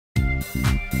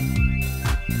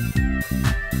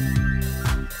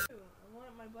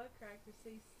Nutcracker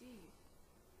say Steve.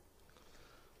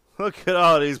 Look at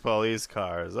all these police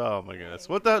cars. Oh my goodness.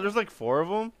 What the? There's like 4 of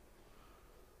them?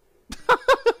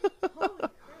 Holy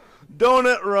crap.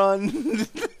 Donut run.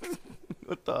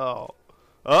 What the hell?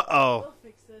 Uh-oh. We'll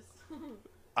fix this.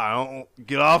 I don't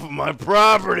get off of my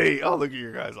property. Oh, look at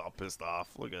your guys all pissed off.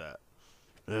 Look at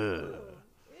that. Ew.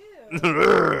 Ugh.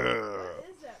 What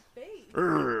is that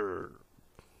face?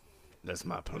 That's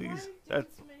my police. Am I doing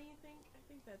That's too many, you think? I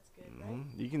think that's good, right?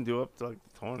 you can do up to like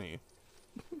 20.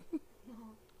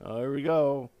 Oh, here we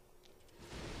go.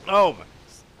 Oh my.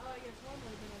 Oh, I guess one would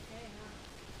have been okay,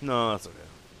 huh? No, that's okay.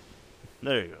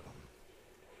 There you go.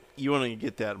 You want to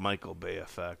get that Michael Bay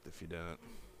effect if you didn't.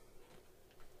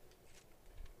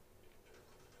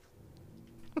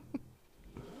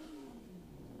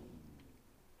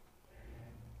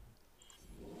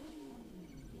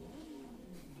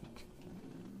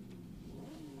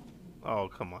 Oh,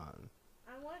 come on.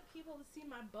 I want people to see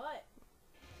my butt.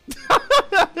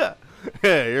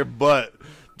 Yeah, your butt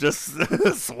just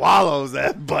swallows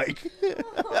that bike.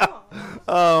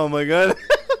 Oh my god.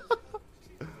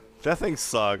 That thing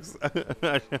sucks.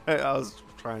 I was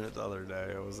trying it the other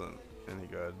day. It wasn't any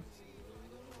good.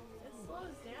 It slows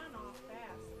down all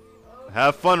fast. Oh,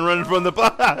 Have fun running from the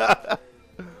bike. oh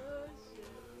shit.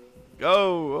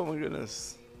 Go. Oh my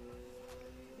goodness.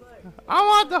 Look, I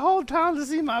want the whole town to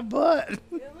see my butt. it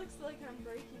looks like I'm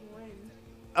breaking wind.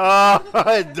 Oh,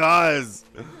 it does.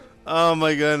 Oh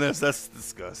my goodness, that's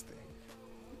disgusting.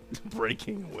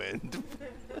 Breaking wind.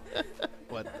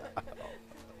 What the hell?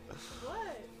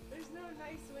 What? There's no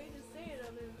nice way to say it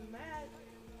other than that.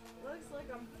 Looks like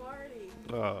I'm farting.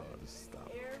 Oh,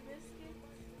 stop. Air biscuits.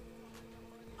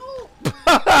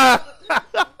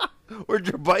 Oh! Where'd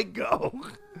your bike go?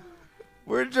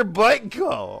 Where'd your bike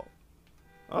go?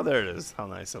 Oh, there it is. How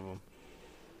nice of him.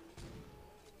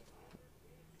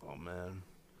 Oh, man.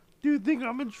 Do you think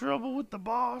I'm in trouble with the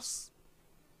boss?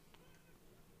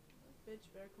 Bitch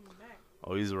better come back.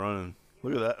 Oh, he's running.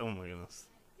 Look at that. Oh, my goodness.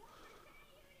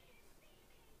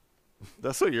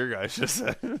 That's what your guy just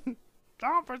said.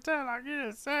 Don't pretend like you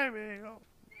didn't save me. Not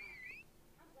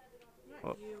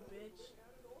Oh. you, bitch.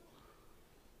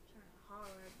 Trying to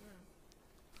holler at them.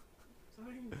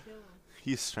 Somebody can kill him.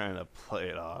 He's trying to play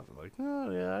it off. Like, oh,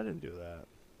 yeah, I didn't do that.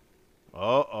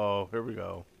 Uh-oh. Here we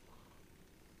go.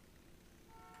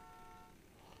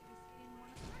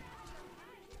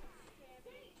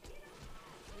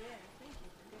 Yeah, thank you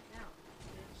for getting out,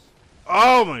 bitch.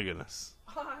 Oh, my goodness.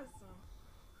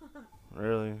 Awesome.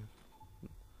 Really?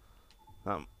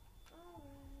 Oh,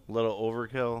 A little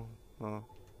overkill? Oh.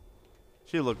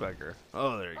 She looked like her.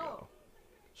 Oh, there you go. Oh.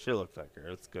 She looked like her.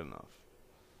 It's good enough.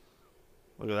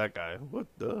 Look at that guy. What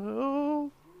the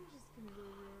hell? I'm just gonna go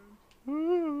around.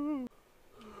 Ooh.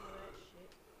 You know that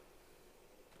shit.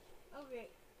 Okay.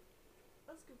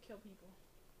 Let's go kill people.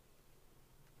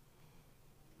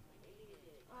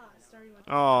 Ah, starting with.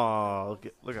 Oh,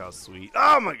 look how sweet.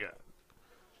 Oh my god.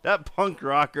 That punk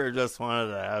rocker just wanted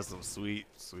to have some sweet,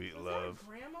 sweet Was love. that a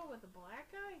grandma with a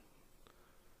black guy?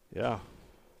 Yeah.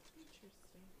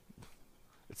 Interesting.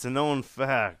 It's a known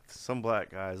fact. Some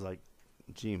black guys like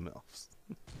G-MILFs.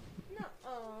 No,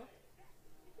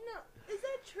 no, is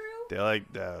that true? They like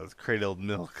cradled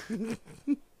milk. Curdled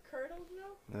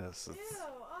milk? Yes, Ew,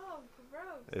 oh,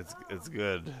 gross. it's Oh, it's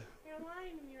good. You're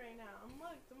lying to me right now. And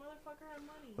look, the motherfucker had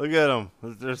money. Look at him.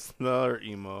 There's another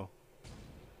emo.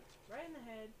 Right in the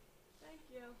head. Thank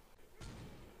you.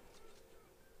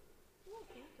 Ooh,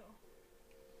 ankle.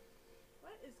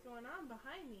 What is going on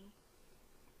behind me?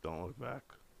 Don't look back.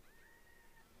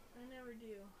 I never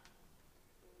do.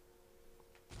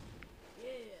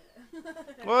 Yeah.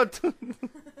 What?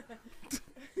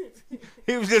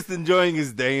 He was just enjoying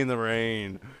his day in the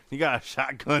rain. He got a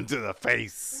shotgun to the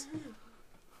face.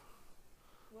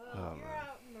 Well, Oh, if you're man.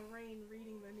 out in the rain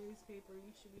reading the newspaper,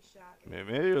 you should be shot.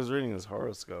 Maybe he was reading his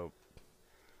horoscope.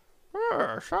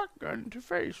 Shotgun to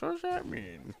face. What does that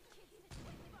mean?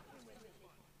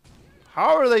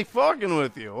 How are they fucking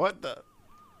with you? What the?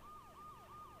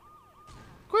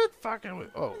 Quit fucking with.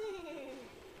 Oh.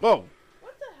 Whoa.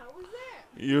 What the hell was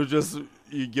that?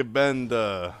 You bend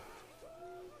the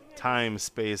time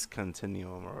space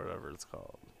continuum or whatever it's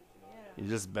called. Yeah. You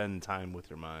just bend time with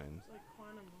your mind. It's like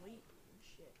Quantum Leap and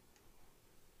shit.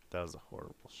 That was a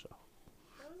horrible show.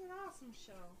 That was an awesome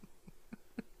show.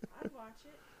 I'd watch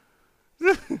it.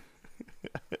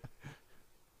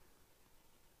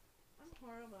 I'm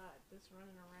horrible at this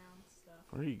running around stuff.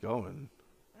 Where are you going?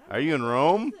 I don't Are you in know.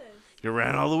 Rome? What is this? You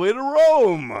ran all the way to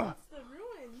Rome. It's the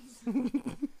ruins.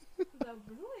 The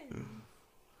ruins.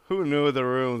 Who knew the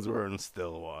ruins were in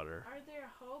Stillwater? Are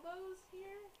there hobos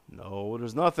here? No,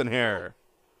 there's nothing here.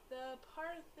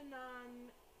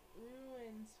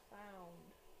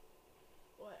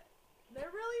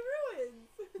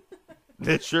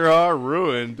 They sure are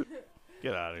ruined.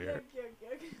 Get out of here.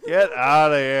 Yuck. Get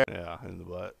out of here. Yeah, in the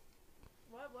butt.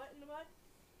 What in the butt?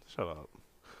 Shut up.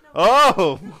 No.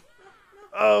 Oh! No.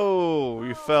 Oh,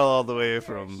 you fell all the way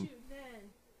from...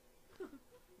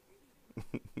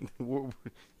 Parachute,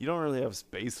 You don't really have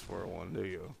space for one, do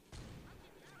you?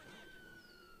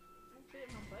 I fit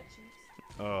my butt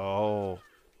cheeks. Oh.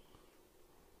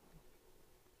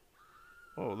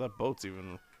 Oh, that boat's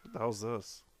even... What the hell's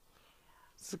this?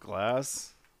 It's a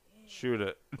glass. Yeah. Shoot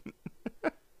it.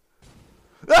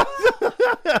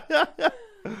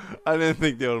 I didn't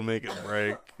think they would make it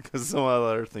break. Because some of the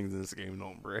other things in this game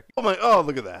don't break. Oh my... Oh,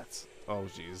 look at that. Oh,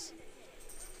 jeez.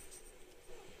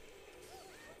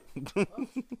 Might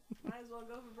as well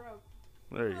go for broke.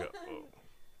 There you go. Oh.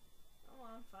 I'm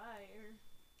on fire.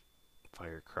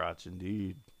 Fire crotch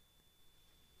indeed.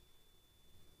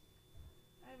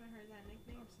 I haven't heard that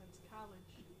nickname since college.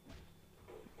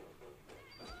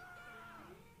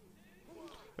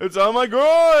 It's on my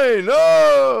groin!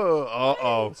 Oh! Uh-oh.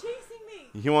 Why are you chasing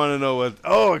me? You want to know what...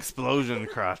 Oh, explosion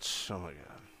crotch. Oh, my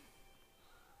God.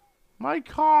 My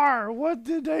car! What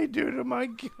did they do to my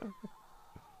car?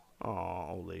 Oh,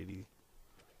 old lady.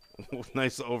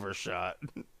 Nice overshot.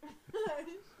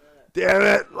 Damn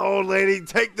it, old lady.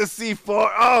 Take the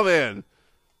C4. Oh, man.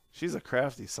 She's a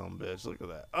crafty sumbitch. Look at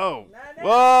that. Oh.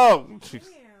 Whoa! Damn.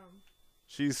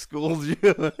 She schooled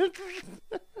you.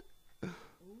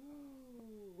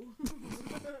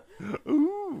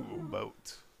 Ooh,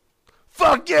 boat.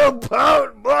 Fuck you,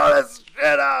 boat! Blow this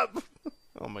shit up!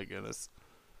 Oh my goodness.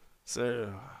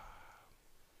 So.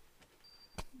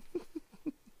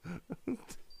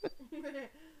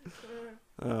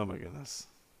 Oh my goodness.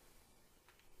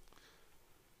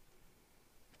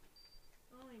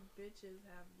 Only bitches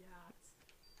have yachts.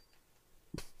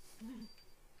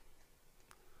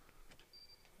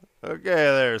 Okay,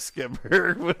 there,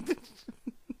 Skipper.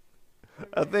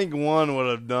 I think one would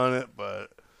have done it, but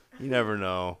you never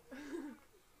know.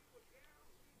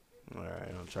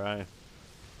 Alright, I'll try.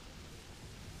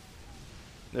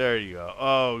 There you go.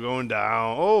 Oh, going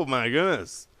down. Oh my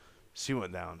goodness. She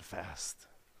went down fast.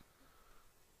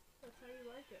 That's how you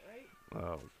like it, right?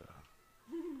 Oh god.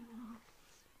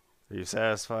 Are you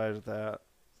satisfied with that?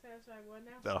 Satisfied what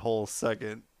now? That whole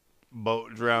second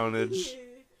boat drownage.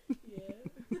 Yeah.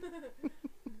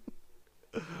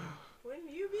 Wouldn't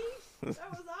you be?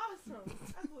 That was awesome.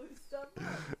 I blew stuff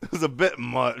up. It was a bit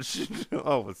much.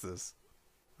 Oh, what's this?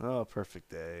 Oh, perfect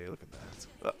day. Look at that.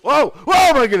 Whoa!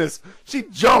 Whoa, my goodness! She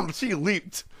jumped. She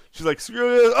leaped. She's like,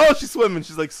 screw this. Oh, she's swimming.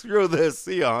 She's like, screw this.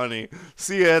 See ya, honey.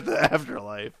 See ya at the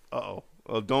afterlife. Uh-oh.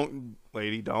 Oh, don't,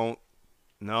 lady, don't.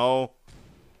 No.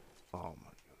 Oh,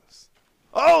 my goodness.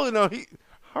 Oh, no,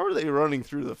 how are they running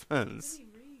through the fence?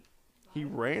 He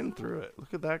ran through it.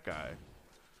 Look at that guy.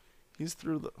 He's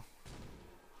through the...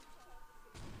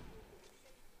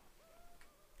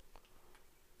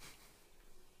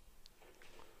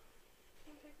 Can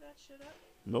you pick that shit up?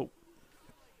 Nope.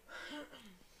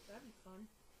 That'd be fun.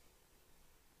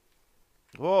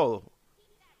 Whoa.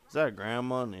 Is that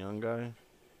grandma and the young guy?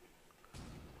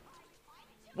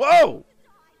 Whoa!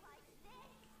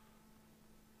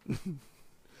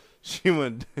 She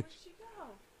went... Where'd she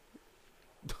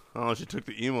go? Oh, she took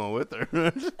the emo with her.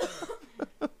 That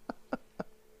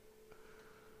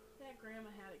grandma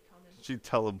had it coming. She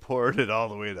teleported all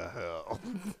the way to hell.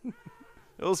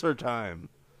 It was her time.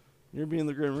 You're being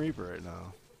the Grim Reaper right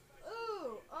now.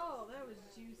 Ooh! Oh, that was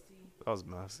juicy. That was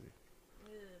messy.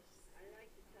 Yes.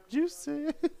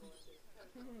 Juicy.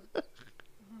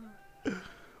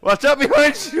 Watch out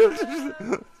behind you!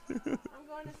 I'm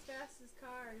going as fast as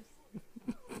cars.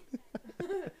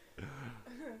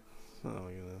 Oh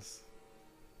my goodness.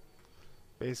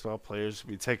 Baseball players should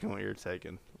be taking what you're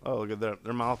taking. Oh, look at that.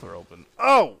 Their mouth are open.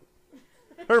 Oh!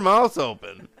 Her mouth's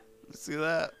open. See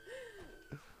that?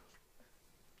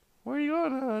 Where are you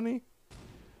going, honey?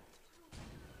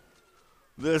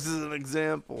 This is an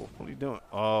example. What are you doing?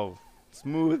 Oh,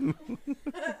 smooth. I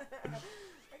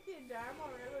can't die. I'm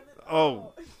alright with it.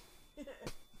 Oh.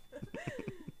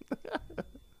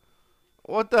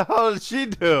 What the hell did she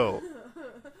do?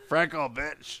 Freckle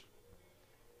bitch.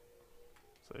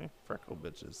 See? Freckle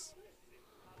bitches.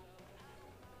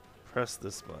 Press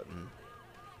this button.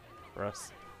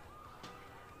 Press.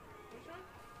 Which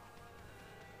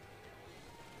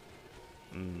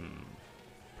one?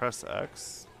 Press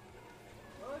X.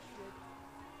 Oh shit.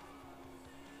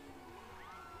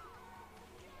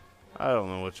 I don't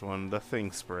know which one. The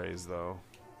thing sprays though.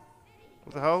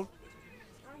 What the hell?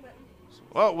 Wrong button.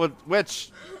 Oh, what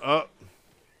witch? Oh.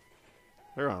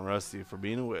 They're on Rusty for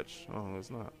being a witch. Oh,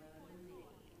 it's not.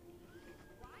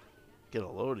 Get a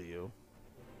load of you.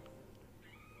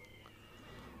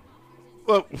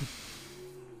 Whoa. Is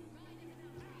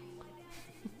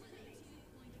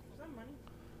that money?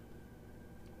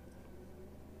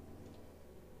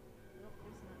 Nope,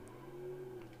 it's not.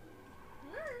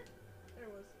 Where? There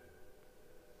it was.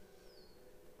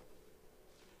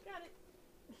 Got it.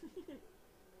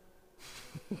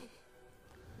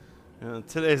 You know,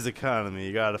 today's economy,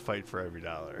 you gotta fight for every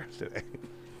dollar today.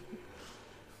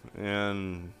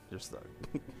 And you're stuck.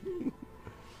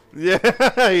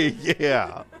 Yeah,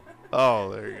 yeah.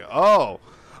 Oh, there you go. Oh,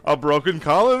 a broken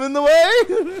column in the way?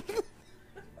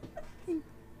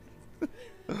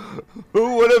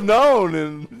 Who would have known?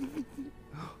 And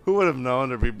who would have known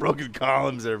there'd be broken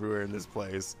columns everywhere in this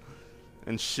place?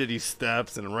 And shitty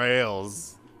steps and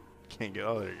rails. Can't get,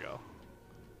 oh, there you go.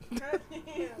 God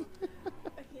damn.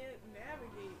 I can't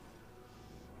navigate.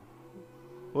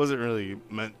 Wasn't really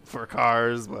meant for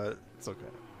cars, but it's okay.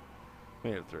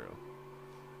 Made it through.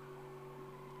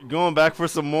 You going back for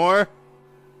some more?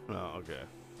 No, okay.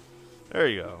 There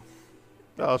you go.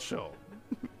 I'll show.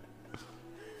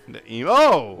 The emo.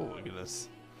 Oh, look at this.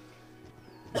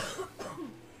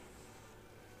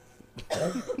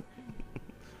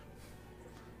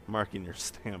 Marking your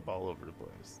stamp all over the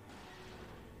place.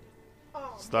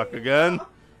 Oh, Stuck man. again?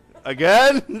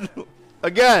 Again?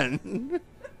 Again?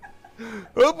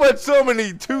 Who put so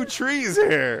many 2 trees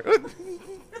here?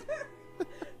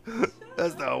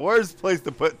 That's the worst place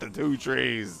to put the 2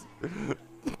 trees. I can't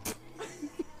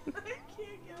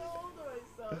get a hold of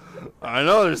myself. I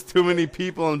know there's too many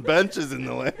people and benches in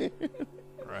the way.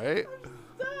 Right?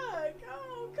 Stuck.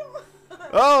 Oh, come on.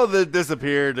 Oh, that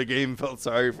disappeared. The game felt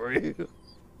sorry for you.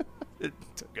 It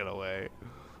took it away.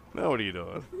 Now what are you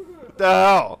doing? What the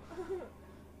hell?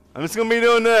 I'm just gonna be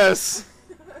doing this.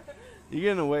 You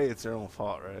getting away, it's your own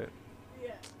fault, right?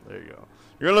 Yeah. There you go.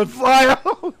 You're gonna fly out.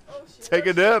 Oh, shit. Take a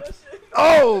Oh, shit. dip. Oh, shit.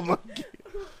 Oh my god.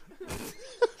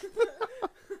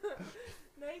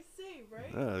 Nice save,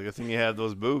 right? Yeah, good thing you have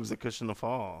those boobs that cushion the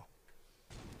fall.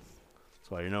 That's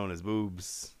why you're known as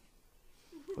boobs.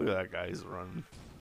 Look at that guy, he's running.